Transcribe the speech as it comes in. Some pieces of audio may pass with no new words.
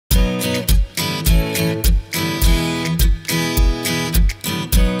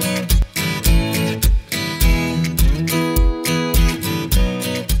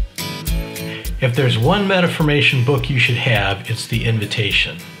If there's one Metaformation book you should have, it's The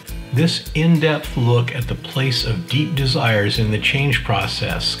Invitation. This in-depth look at the place of deep desires in the change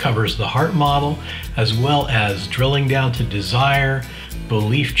process covers the heart model, as well as drilling down to desire,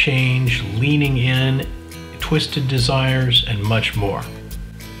 belief change, leaning in, twisted desires, and much more.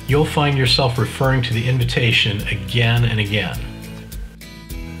 You'll find yourself referring to The Invitation again and again.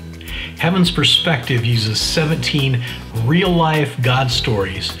 Heaven's Perspective uses 17 real-life God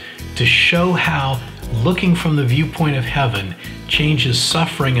stories to show how looking from the viewpoint of heaven changes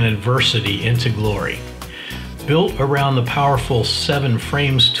suffering and adversity into glory. Built around the powerful 7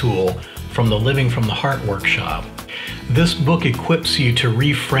 frames tool from the Living from the Heart workshop, this book equips you to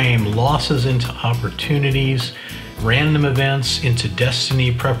reframe losses into opportunities, random events into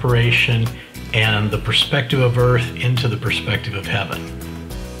destiny preparation, and the perspective of earth into the perspective of heaven.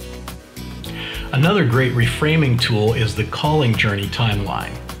 Another great reframing tool is the Calling Journey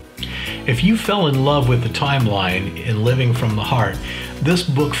Timeline. If you fell in love with the timeline in Living from the Heart, this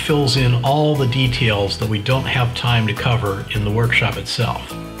book fills in all the details that we don't have time to cover in the workshop itself.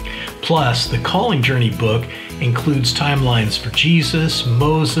 Plus, the Calling Journey book includes timelines for Jesus,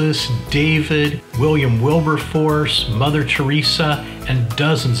 Moses, David, William Wilberforce, Mother Teresa, and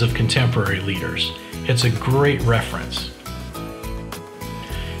dozens of contemporary leaders. It's a great reference.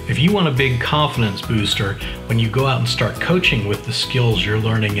 If you want a big confidence booster when you go out and start coaching with the skills you're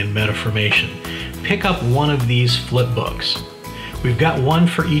learning in Metaformation, pick up one of these flip books. We've got one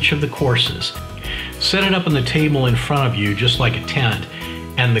for each of the courses. Set it up on the table in front of you just like a tent,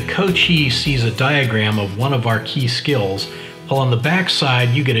 and the coachee sees a diagram of one of our key skills, while on the back side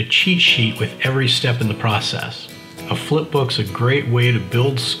you get a cheat sheet with every step in the process. A flip book's a great way to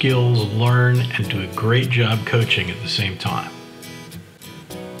build skills, learn, and do a great job coaching at the same time.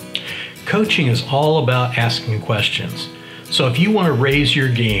 Coaching is all about asking questions. So if you want to raise your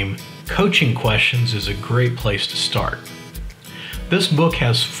game, Coaching Questions is a great place to start. This book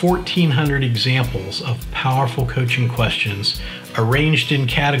has 1,400 examples of powerful coaching questions arranged in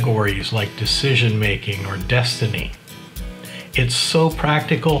categories like decision making or destiny. It's so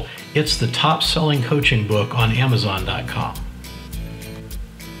practical, it's the top-selling coaching book on Amazon.com.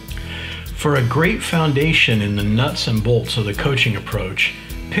 For a great foundation in the nuts and bolts of the coaching approach,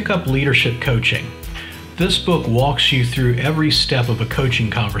 pick up Leadership Coaching. This book walks you through every step of a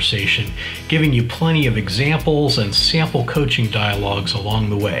coaching conversation, giving you plenty of examples and sample coaching dialogues along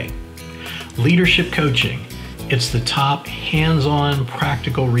the way. Leadership Coaching, it's the top hands-on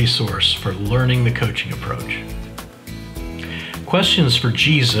practical resource for learning the coaching approach. Questions for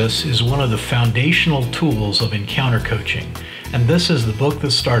Jesus is one of the foundational tools of encounter coaching, and this is the book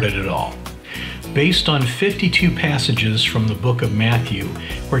that started it all. Based on 52 passages from the book of Matthew,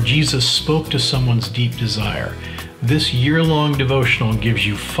 where Jesus spoke to someone's deep desire, this year-long devotional gives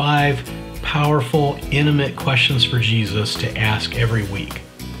you 5 powerful, intimate questions for Jesus to ask every week.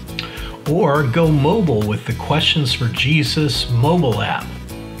 Or go mobile with the Questions for Jesus mobile app.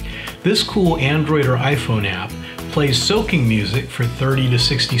 This cool Android or iPhone app plays soaking music for 30 to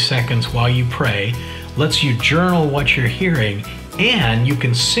 60 seconds while you pray, lets you journal what you're hearing, and you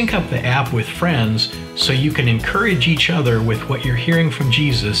can sync up the app with friends so you can encourage each other with what you're hearing from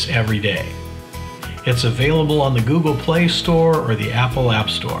Jesus every day. It's available on the Google Play Store or the Apple App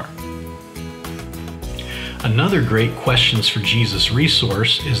Store. Another great Questions for Jesus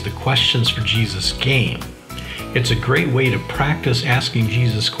resource is the Questions for Jesus game. It's a great way to practice asking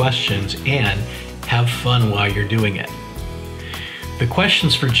Jesus questions and have fun while you're doing it. The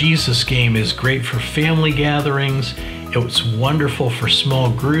Questions for Jesus game is great for family gatherings. It's wonderful for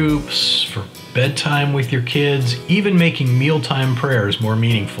small groups, for bedtime with your kids, even making mealtime prayers more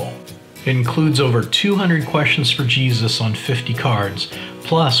meaningful. It includes over 200 questions for Jesus on 50 cards,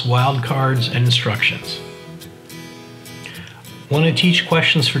 plus wild cards and instructions. Want to teach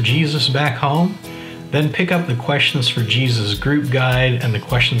Questions for Jesus back home? Then pick up the Questions for Jesus group guide and the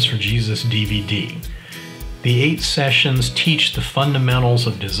Questions for Jesus DVD. The 8 sessions teach the fundamentals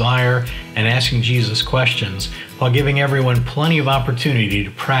of desire and asking Jesus questions while giving everyone plenty of opportunity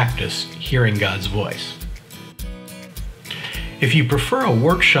to practice hearing God's voice. If you prefer a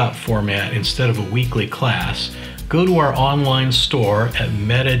workshop format instead of a weekly class, go to our online store at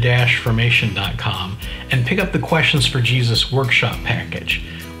meta-formation.com and pick up the Questions for Jesus workshop package,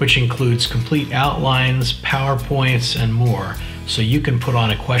 which includes complete outlines, PowerPoints, and more, so you can put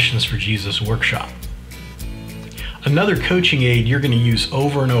on a Questions for Jesus workshop. Another coaching aid you're going to use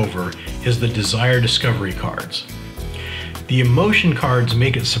over and over is the Desire Discovery cards. The emotion cards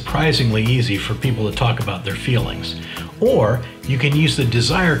make it surprisingly easy for people to talk about their feelings. Or you can use the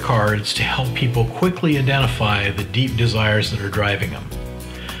Desire cards to help people quickly identify the deep desires that are driving them.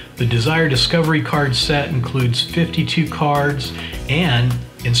 The Desire Discovery card set includes 52 cards and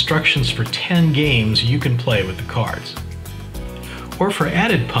instructions for 10 games you can play with the cards. Or for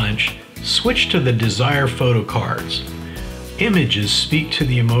added punch, switch to the Desire Photo cards. Images speak to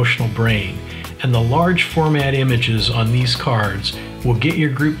the emotional brain, and the large format images on these cards will get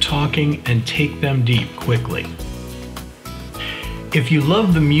your group talking and take them deep quickly. If you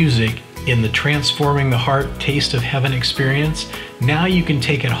love the music in the Transforming the Heart Taste of Heaven experience, now you can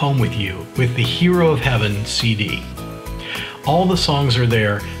take it home with you with the Hero of Heaven CD. All the songs are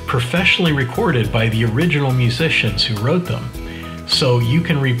there, professionally recorded by the original musicians who wrote them, so you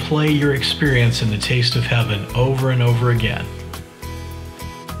can replay your experience in the Taste of Heaven over and over again.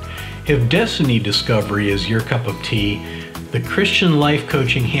 If Destiny Discovery is your cup of tea, the Christian Life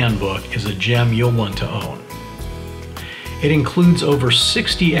Coaching Handbook is a gem you'll want to own. It includes over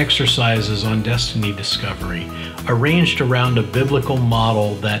 60 exercises on Destiny Discovery, arranged around a biblical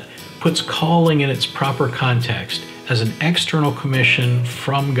model that puts calling in its proper context as an external commission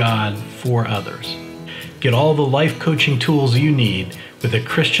from God for others. Get all the life coaching tools you need with the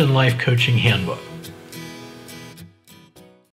Christian Life Coaching Handbook.